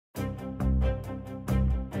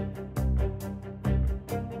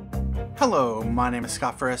Hello, my name is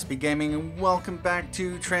Scott for SB Gaming and welcome back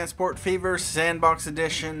to Transport Fever Sandbox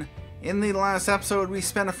Edition. In the last episode we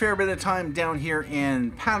spent a fair bit of time down here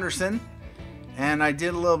in Paterson and I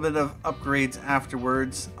did a little bit of upgrades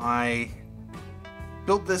afterwards. I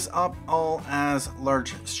built this up all as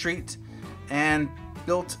large street and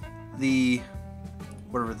built the,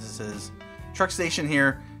 whatever this is, truck station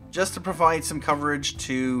here just to provide some coverage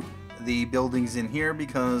to the buildings in here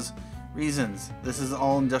because reasons. This is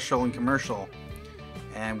all industrial and commercial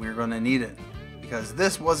and we're going to need it because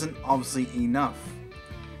this wasn't obviously enough.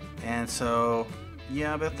 And so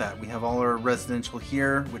yeah, about that. We have all our residential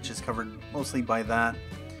here, which is covered mostly by that.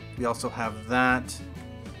 We also have that,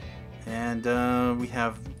 and we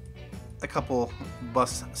have a couple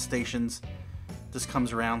bus stations. Just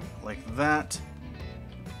comes around like that.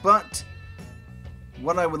 But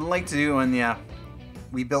what I would like to do, and yeah,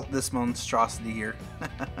 we built this monstrosity here.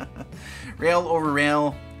 Rail over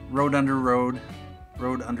rail, road under road,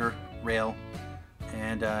 road under rail.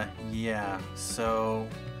 And yeah, so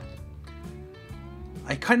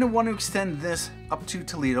I kind of want to extend this up to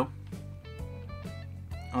Toledo.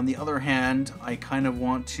 On the other hand, I kind of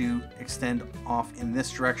want to extend off in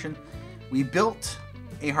this direction. We built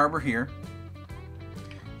a harbor here.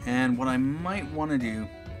 And what I might want to do,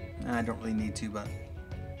 I don't really need to, but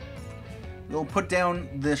we'll put down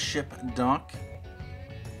this ship dock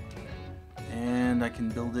and I can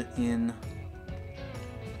build it in.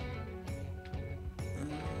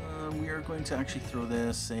 We are going to actually throw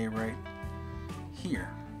this, say, right here.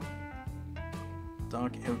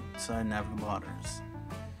 Dock outside navigable waters.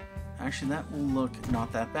 Actually, that will look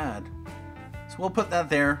not that bad. So we'll put that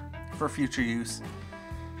there for future use.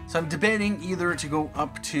 So I'm debating either to go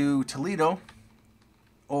up to Toledo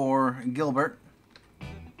or Gilbert.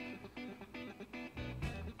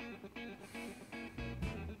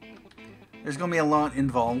 There's going to be a lot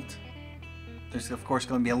involved. There's of course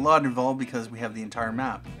going to be a lot involved because we have the entire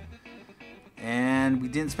map. And we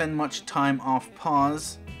didn't spend much time off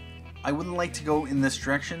pause. I wouldn't like to go in this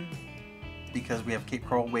direction because we have Cape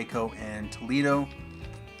Coral, Waco, and Toledo.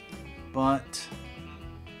 But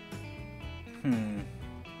we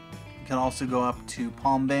can also go up to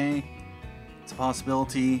Palm Bay. It's a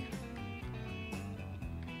possibility.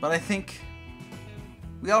 But I think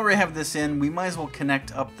we already have this in. We might as well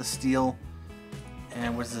connect up the steel.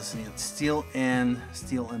 And what's this? It's steel and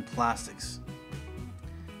plastics.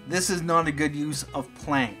 This is not a good use of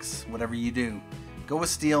planks, whatever you do. Go with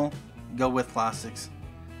steel, go with plastics.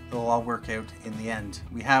 It'll all work out in the end.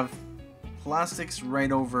 We have plastics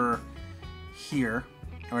right over here.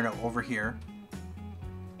 Or no, over here.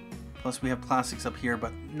 Plus we have plastics up here,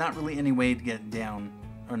 but not really any way to get it down.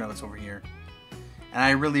 Oh no, it's over here. And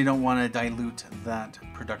I really don't want to dilute that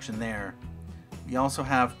production there. We also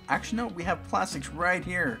have, actually no, we have plastics right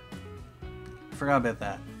here. Forgot about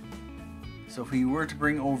that. So if we were to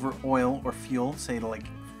bring over oil or fuel, say like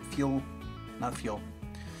fuel, not fuel.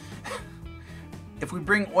 If we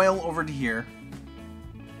bring oil over to here,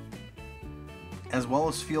 as well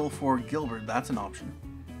as fuel for Gilbert, that's an option.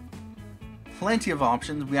 Plenty of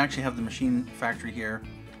options. We actually have the machine factory here.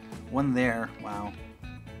 One there, wow.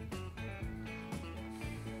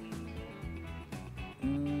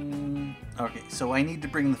 Okay, so I need to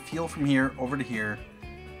bring the fuel from here over to here,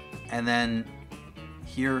 and then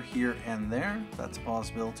here, here, and there. That's a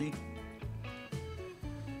possibility.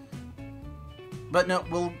 But no,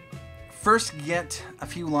 we'll first get a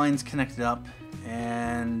few lines connected up,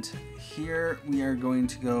 and here we are going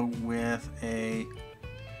to go with a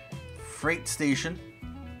freight station.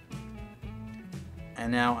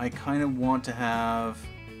 And now I kind of want to have,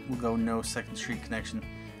 we'll go no second street connection,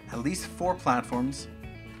 at least 4 platforms.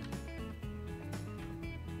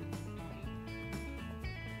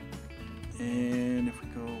 And if we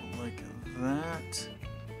go like that,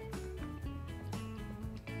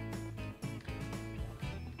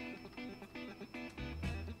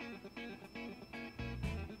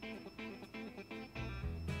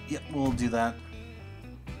 yep, we'll do that.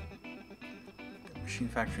 Machine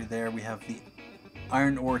factory there. We have the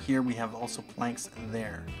iron ore here. We have also planks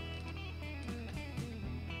there.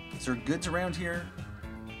 Is there goods around here?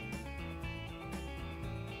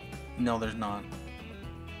 No, there's not.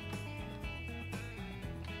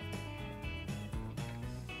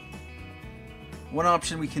 One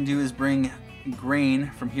option we can do is bring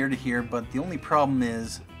grain from here to here, but the only problem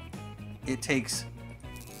is it takes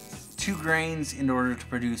 2 grains in order to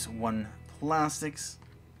produce 1 plastics.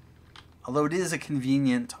 Although it is a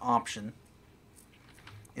convenient option.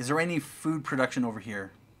 Is there any food production over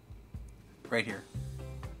here? Right here.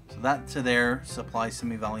 So that to there supplies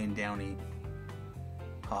Simi Valley and Downey.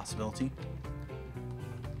 Possibility.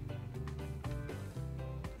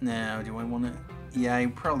 Now, do I want to... Yeah, I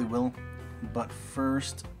probably will. But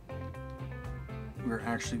first, we're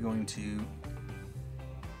actually going to...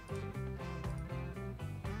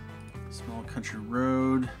 Small country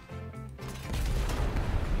road.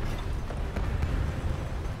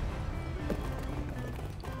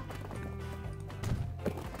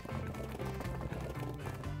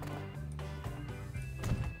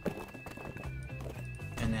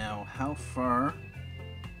 And now, how far...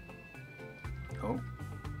 Oh.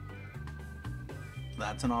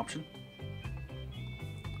 That's an option.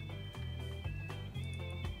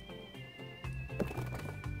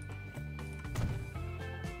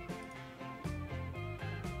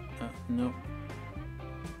 Nope.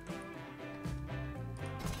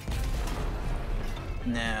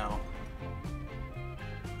 Now,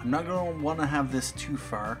 I'm not going to want to have this too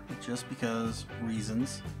far, just because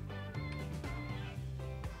reasons.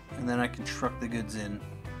 And then I can truck the goods in.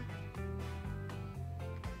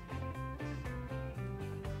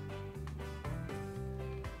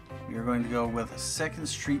 We are going to go with a 2nd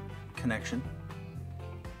Street connection.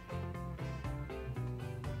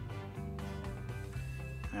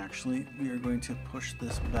 Actually, we are going to push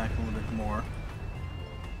this back a little bit more.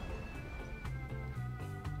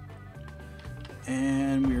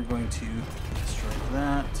 And we are going to strike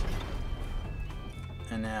that.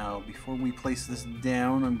 And now, before we place this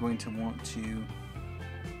down, I'm going to want to...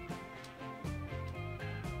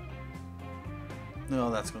 No,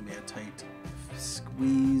 that's going to be a tight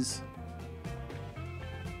squeeze.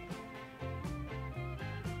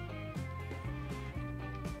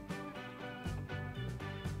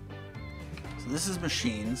 So this is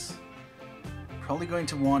machines. Probably going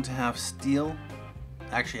to want to have steel.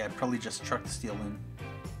 Actually, I'd probably just truck the steel in.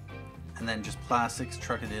 And then just plastics,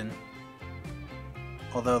 truck it in.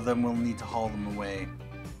 Although then we'll need to haul them away.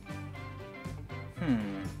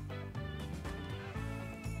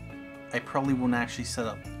 I probably won't actually set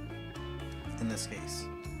up in this case.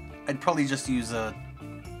 I'd probably just use a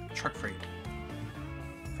truck freight.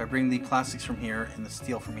 If I bring the plastics from here and the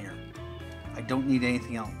steel from here, I don't need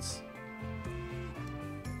anything else.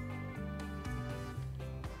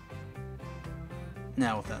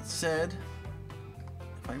 Now, with that said,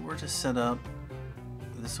 if I were to set up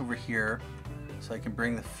this over here, so I can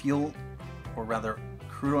bring the fuel, or rather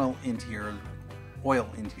crude oil into here, oil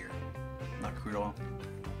into here, not crude oil.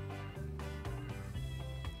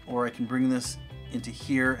 Or I can bring this into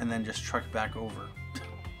here and then just truck back over.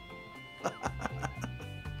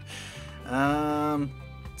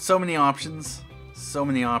 So many options. So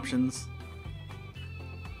many options.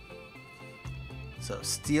 So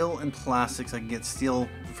steel and plastics, I can get steel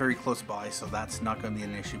very close by, so that's not going to be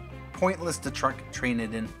an issue. Pointless to train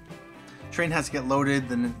it in. Train has to get loaded,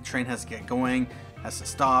 then the train has to get going, has to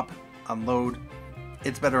stop, unload.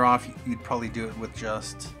 It's better off, you'd probably do it with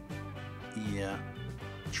just the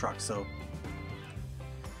truck. So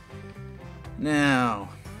now,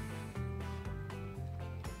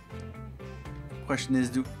 the question is,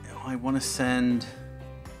 do I want to send?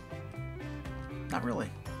 Not really.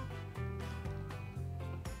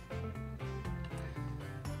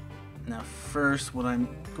 Now first, what I'm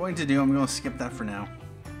going to do, I'm going to skip that for now.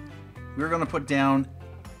 We're going to put down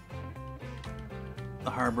the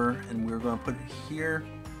harbor, and we're going to put it here.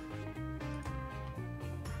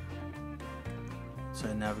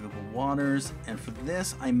 So navigable waters, and for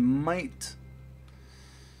this I might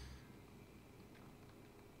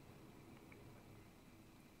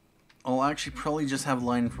I'll actually probably just have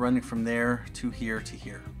lines running from there to here to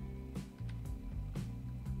here.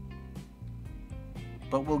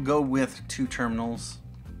 But we'll go with 2 terminals.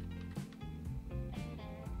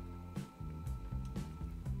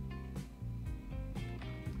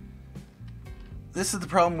 This is the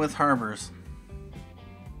problem with harbors.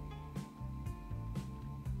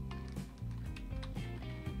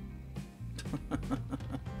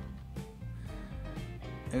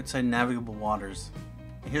 Outside navigable waters.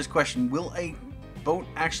 Here's a question. Will a boat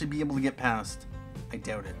actually be able to get past? I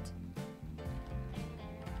doubt it.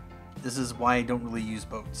 This is why I don't really use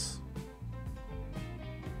boats.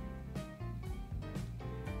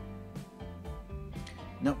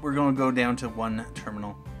 Nope, we're going to go down to 1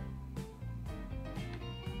 terminal.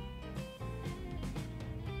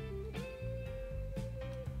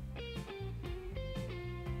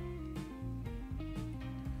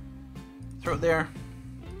 Throw it there.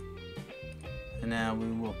 And now we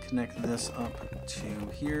will connect this up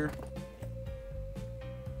to here.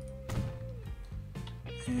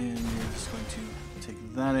 And we're just going to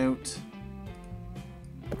take that out.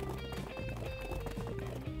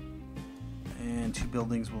 And 2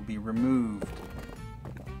 buildings will be removed.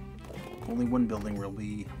 Only 1 building will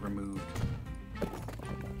be removed.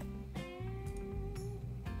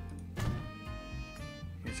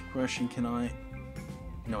 Question, can I?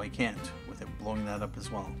 No, I can't, with it blowing that up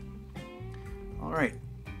as well. Alright,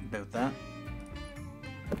 about that.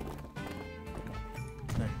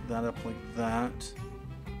 Connect that up like that.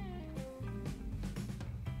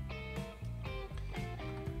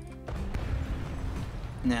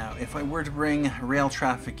 Now, if I were to bring rail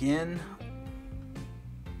traffic in,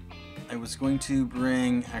 I was going to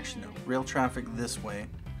bring, actually no, rail traffic this way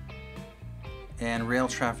and rail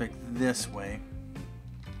traffic this way.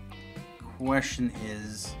 Question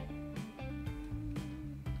is,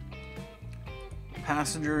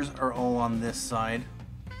 passengers are all on this side.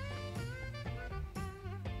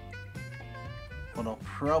 What I'll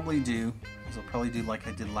probably do is I'll probably do like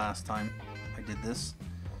I did last time I did this.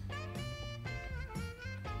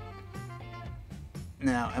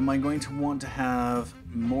 Now, am I going to want to have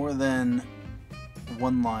more than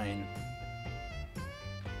one line?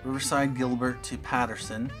 Riverside, Gilbert to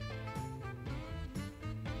Paterson.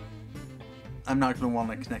 I'm not going to want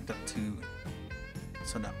to connect up to,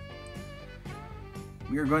 so no.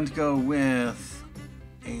 We are going to go with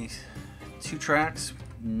a 2 tracks,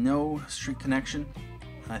 no street connection.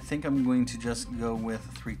 I think I'm going to just go with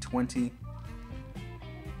 320.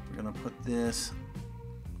 We're going to put this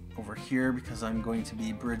over here because I'm going to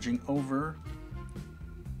be bridging over,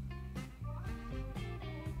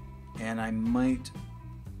 and I might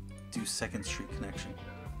do 2nd Street connection.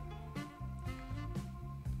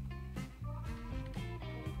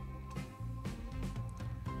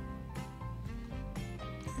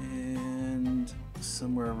 And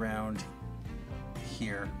somewhere around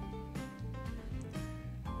here.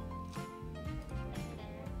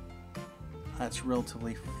 That's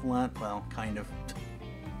relatively flat, well, kind of.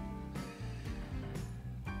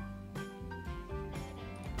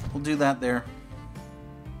 We'll do that there.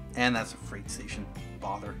 And that's a freight station.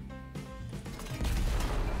 Bother.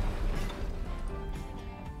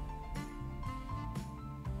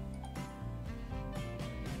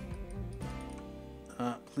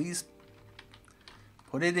 Please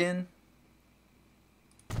put it in.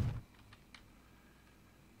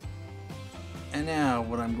 And now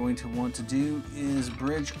what I'm going to want to do is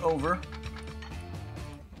bridge over.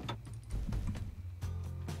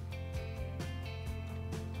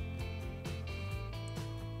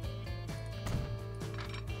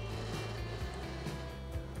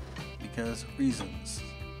 Because reasons.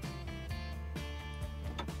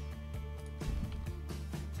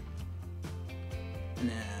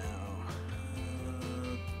 Now,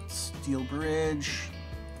 steel bridge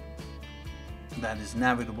that is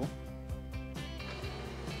navigable.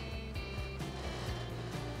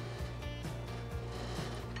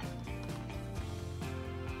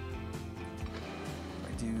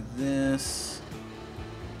 I do this.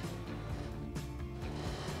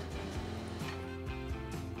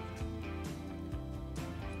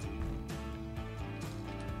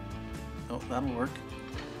 Oh, that'll work.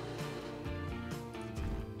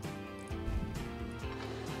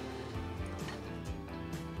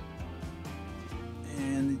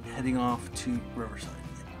 And heading off to Riverside.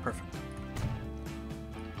 Yeah, perfect.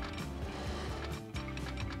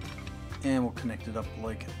 And we'll connect it up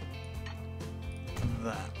like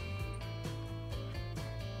that.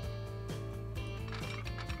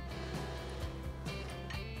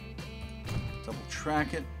 Double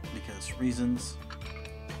track it because reasons.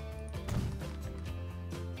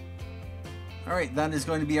 Alright, that is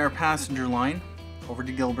going to be our passenger line over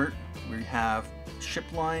to Gilbert. We have ship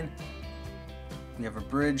line. We have a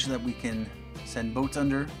bridge that we can send boats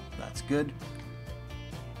under. That's good.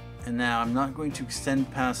 And now I'm not going to extend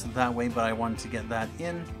past that way, but I wanted to get that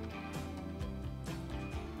in.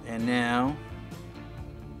 And now,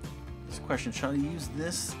 this question, shall I use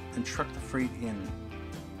this and truck the freight in?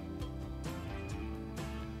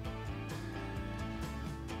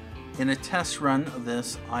 In a test run of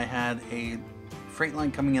this, I had a freight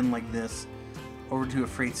line coming in like this over to a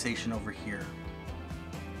freight station over here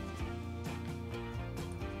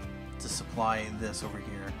to supply this over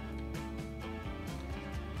here.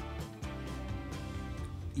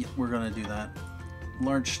 Yeah, we're gonna do that.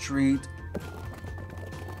 Large street.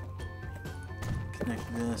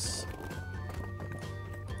 Connect this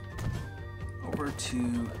over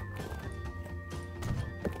to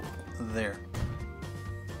there.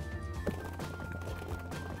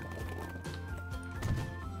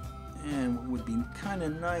 And what would be kind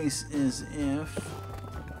of nice is if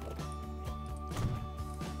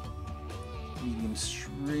medium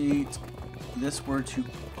street, this were to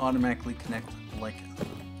automatically connect like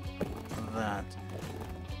that.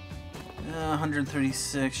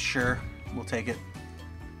 136, sure, we'll take it.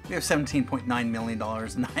 We have $17.9 million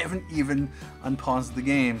and I haven't even unpaused the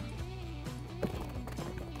game.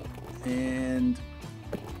 And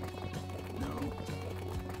no.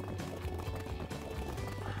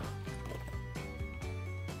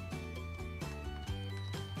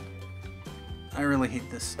 I really hate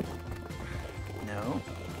this. No.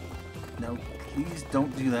 No, please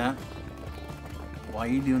don't do that. Why are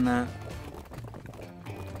you doing that?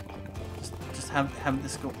 Just have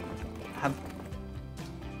this go.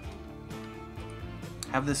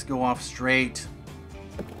 Have this go off straight.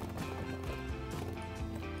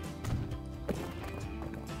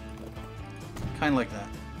 Kind of like that.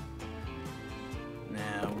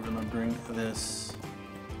 Now we're gonna bring this.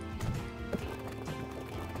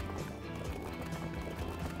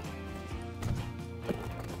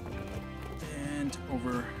 And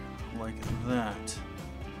over like that.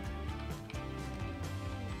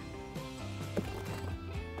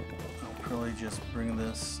 I'll probably just bring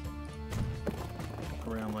this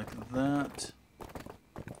around like that.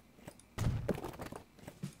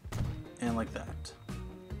 And like that.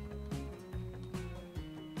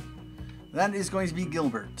 That is going to be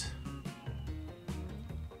Gilbert.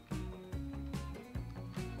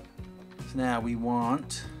 So now we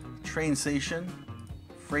want train station,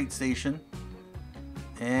 freight station,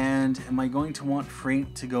 and am I going to want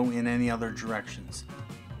freight to go in any other directions?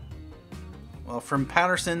 Well, from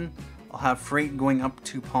Paterson, I'll have freight going up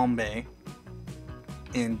to Palm Bay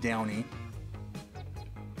in Downey,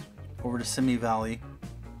 over to Simi Valley.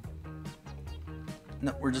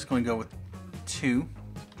 No, we're just going to go with 2.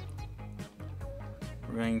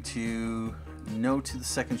 We're going to no to the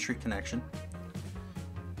 2nd Street connection.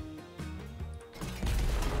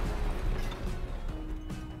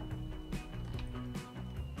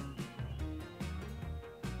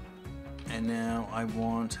 And now I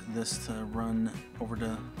want this to run over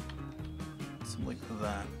to something like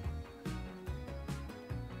that.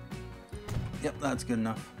 Yep, that's good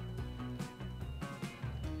enough.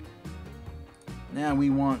 Now we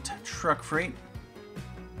want truck freight.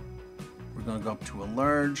 We're going to go up to a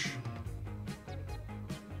large.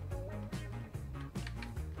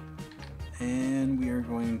 And we are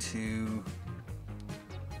going to...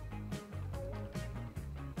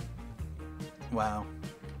 Wow.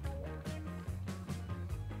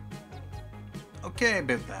 Okay,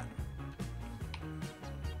 about that.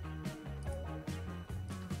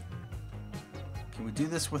 Can we do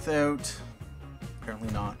this without?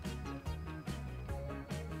 Apparently not.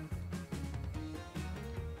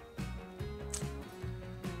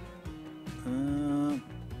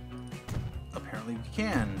 Apparently we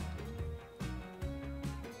can.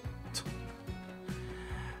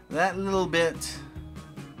 That little bit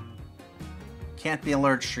can't be a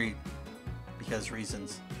large street because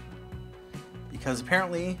reasons. Because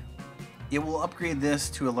apparently it will upgrade this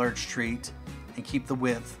to a large street and keep the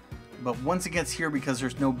width, but once it gets here, because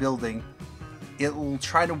there's no building, it will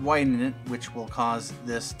try to widen it, which will cause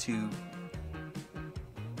this to,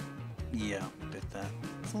 yeah, bit that.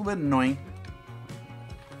 It's a little bit annoying.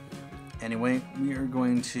 Anyway, we are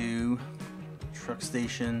going to truck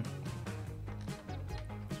station.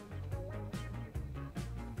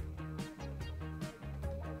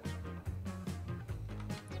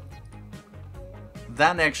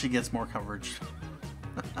 That actually gets more coverage.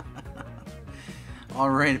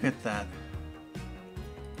 Alright, hit that.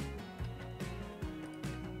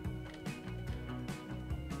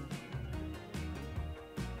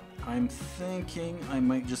 I'm thinking I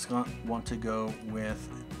might just want to go with,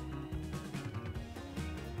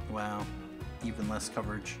 wow, even less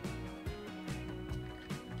coverage.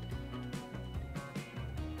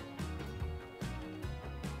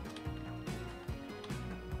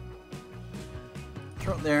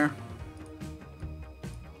 Throw it there.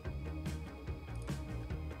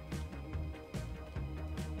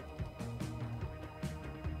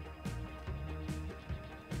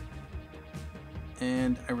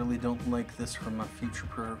 And I really don't like this from a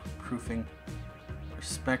future-proofing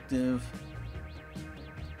perspective.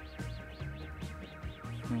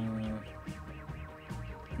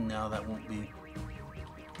 No, that won't be.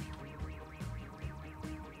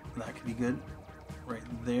 That could be good. Right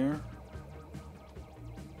there.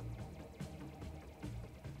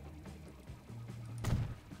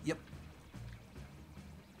 Yep.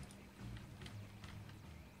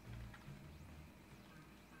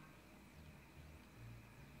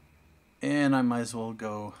 And I might as well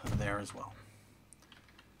go there as well.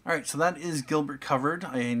 Alright, so that is Gilbert covered.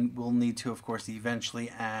 I will need to, of course, eventually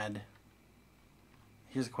add...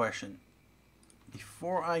 Here's a question.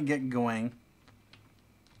 Before I get going...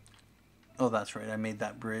 Oh, that's right, I made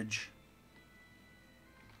that bridge.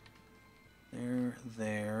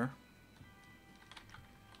 There.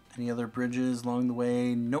 Any other bridges along the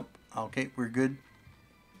way? Nope. Okay, we're good.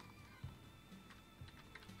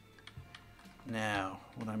 Now,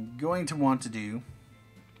 what I'm going to want to do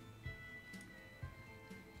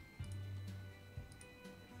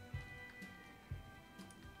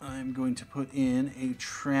I'm going to put in a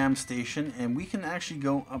tram station, and we can actually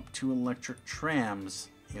go up to electric trams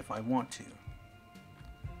if I want to.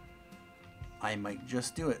 I might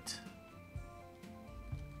just do it.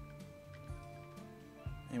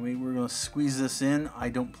 Anyway, we're going to squeeze this in. I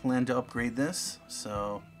don't plan to upgrade this,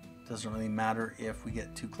 so it doesn't really matter if we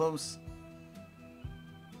get too close.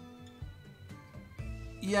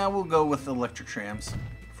 Yeah, we'll go with electric trams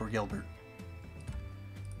for Gilbert.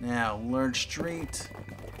 Now, large street.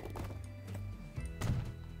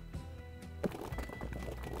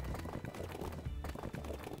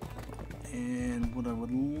 And what I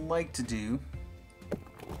would like to do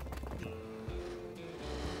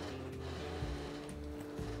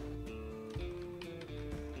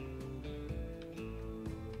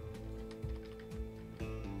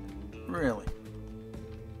really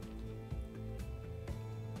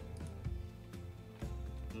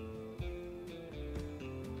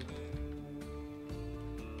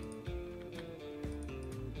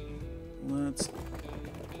let's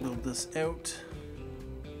build this out.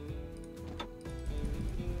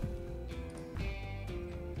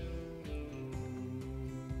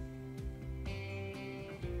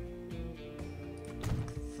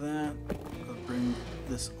 That. I'll bring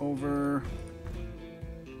this over.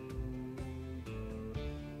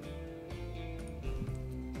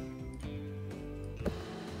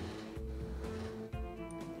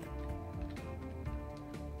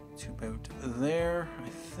 To about there, I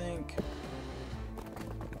think.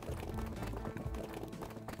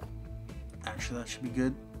 Actually, that should be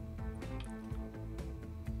good.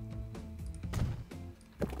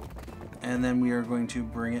 And then we are going to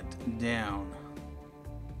bring it down.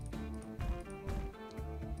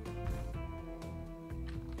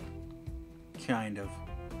 Kind of.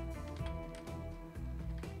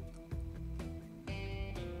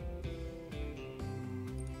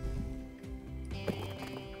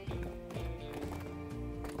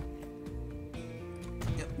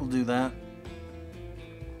 Yep, we'll do that.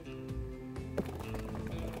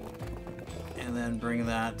 And then bring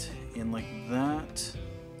that in like that.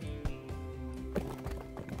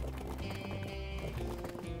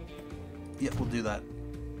 Yep, we'll do that.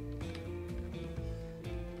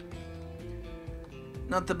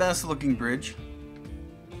 Not the best looking bridge,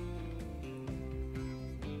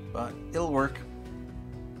 but it'll work.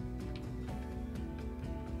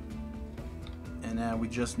 And now we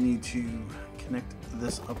just need to connect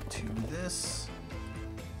this up to this.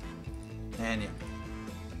 And yeah,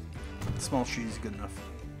 small street is good enough.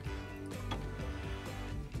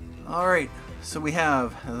 Alright, so we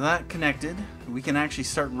have that connected. We can actually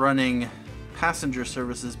start running passenger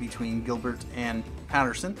services between Gilbert and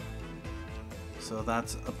Paterson. So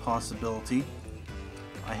that's a possibility.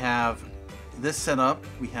 I have this set up.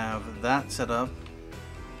 We have that set up.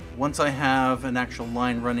 Once I have an actual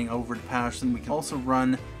line running over to Paterson, we can also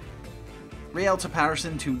run rail to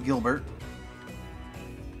Paterson to Gilbert.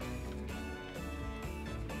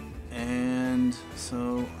 And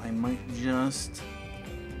so I might just,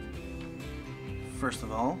 first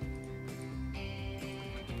of all,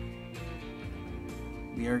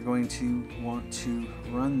 we are going to want to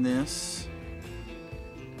run this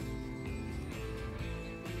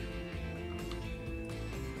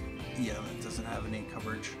yeah, that doesn't have any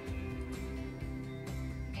coverage.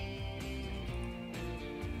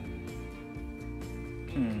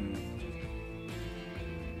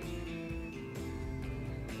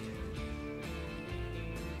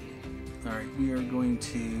 Alright, we are going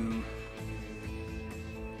to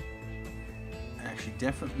actually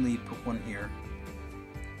definitely put one here.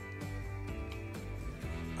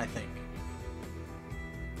 I think.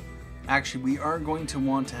 Actually, we are going to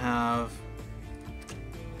want to have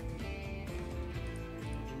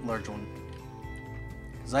a large one,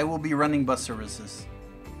 because I will be running bus services.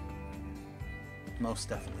 Most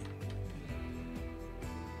definitely.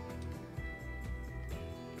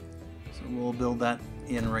 So we'll build that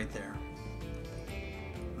in right there.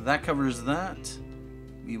 That covers that.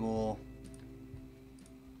 We will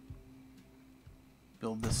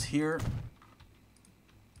build this here.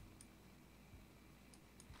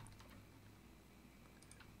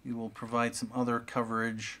 We will provide some other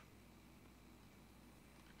coverage.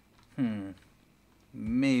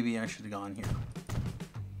 Maybe I should have gone here.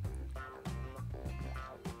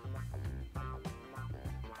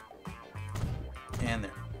 And there.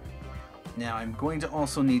 Now I'm going to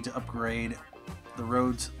also need to upgrade the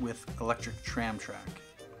roads with electric tram track.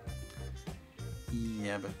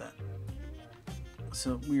 Yeah, about that.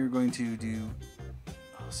 So we are going to do...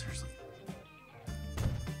 Oh, seriously.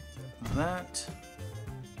 that.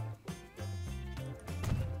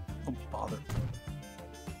 Oh, bother.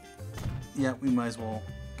 Yeah, we might as well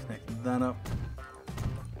connect that up.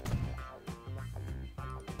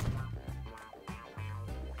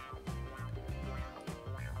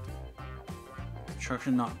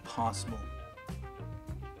 Construction not possible.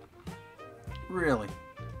 Really?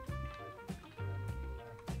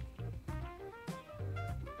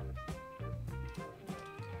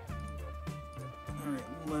 Alright,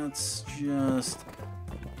 let's just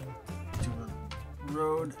do a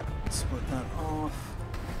road, split that off.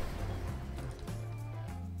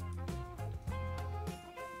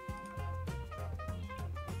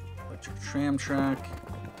 Electric tram track,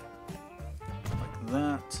 like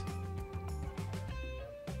that.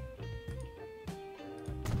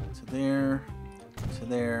 To there, to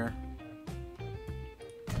there.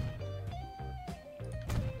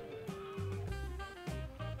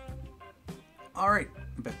 Alright,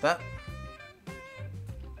 bet that.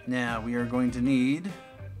 Now we are going to need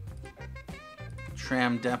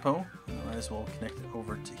tram depot. Might as well connect it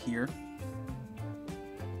over to here.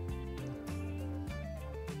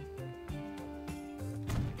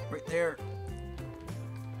 Right there.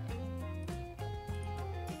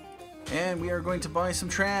 And we are going to buy some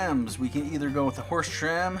trams. We can either go with the horse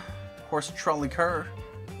tram, horse trolley car,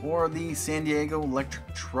 or the San Diego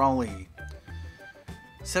electric trolley.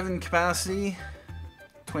 7 capacity,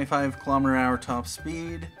 25 km/h top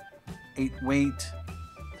speed, 8 weight,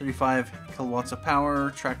 35 kilowatts of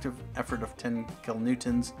power, tractive effort of 10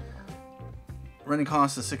 kilonewtons. Running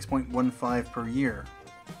cost is 6.15 per year.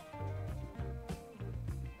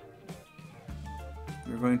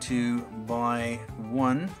 We're going to buy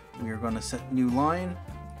one. We are going to set new line.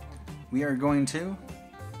 We are going to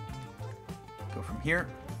go from here,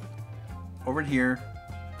 over to here,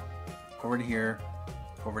 over to here,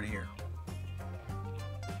 over to here.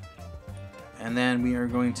 And then we are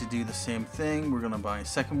going to do the same thing. We're going to buy a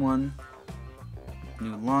second one,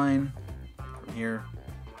 new line, from here,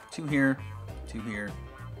 to here, to here,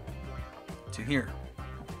 to here.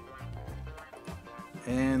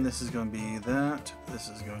 And this is going to be that, this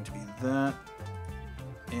is going to be that,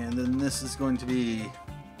 and then this is going to be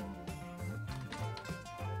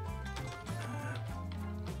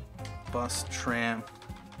bus, tram,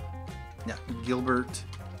 yeah, Gilbert,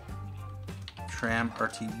 tram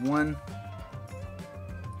RT1.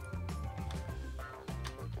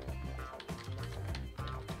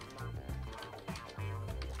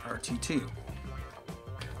 RT2.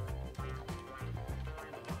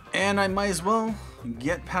 And I might as well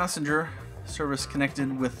get passenger service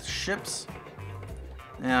connected with ships.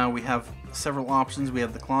 Now we have several options. We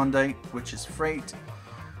have the Klondike, which is freight.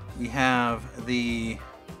 We have the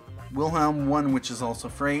Wilhelm 1, which is also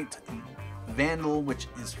freight. Vandal, which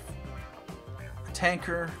is a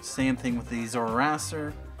tanker. Same thing with the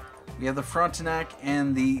Zoroaster. We have the Frontenac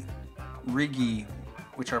and the Rigi,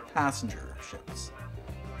 which are passenger ships.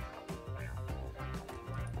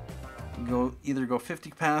 Either go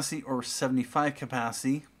 50 capacity or 75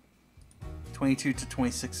 capacity, 22 to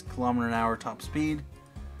 26 km/h top speed,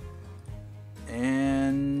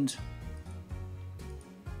 and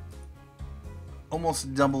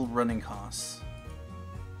almost double running costs,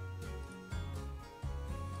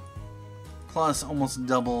 plus almost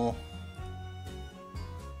double.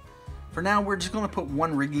 For now, we're just going to put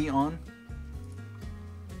one Rigi on.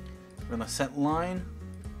 We're going to set line.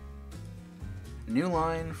 New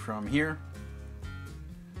line from here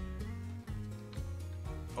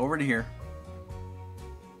over to here,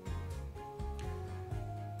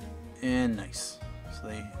 and nice. So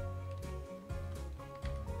they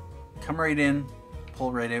come right in,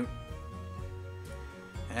 pull right out,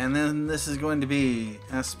 and then this is going to be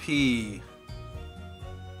SP.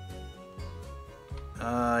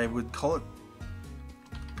 I would call it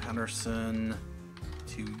Paterson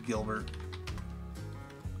to Gilbert.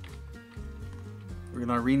 We're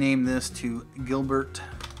going to rename this to Gilbert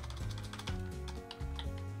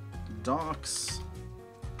Docks.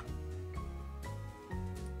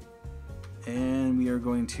 And we are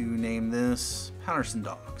going to name this Paterson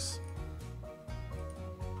Docks.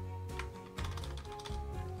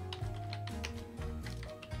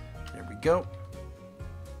 There we go.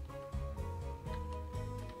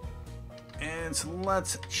 And so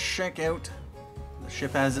let's check out the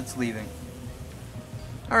ship as it's leaving.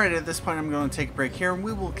 Alright, at this point I'm going to take a break here, and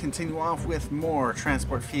we will continue off with more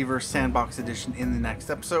Transport Fever Sandbox Edition in the next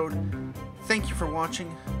episode. Thank you for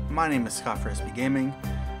watching. My name is Scott for SB Gaming,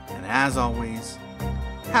 and as always,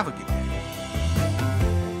 have a good day.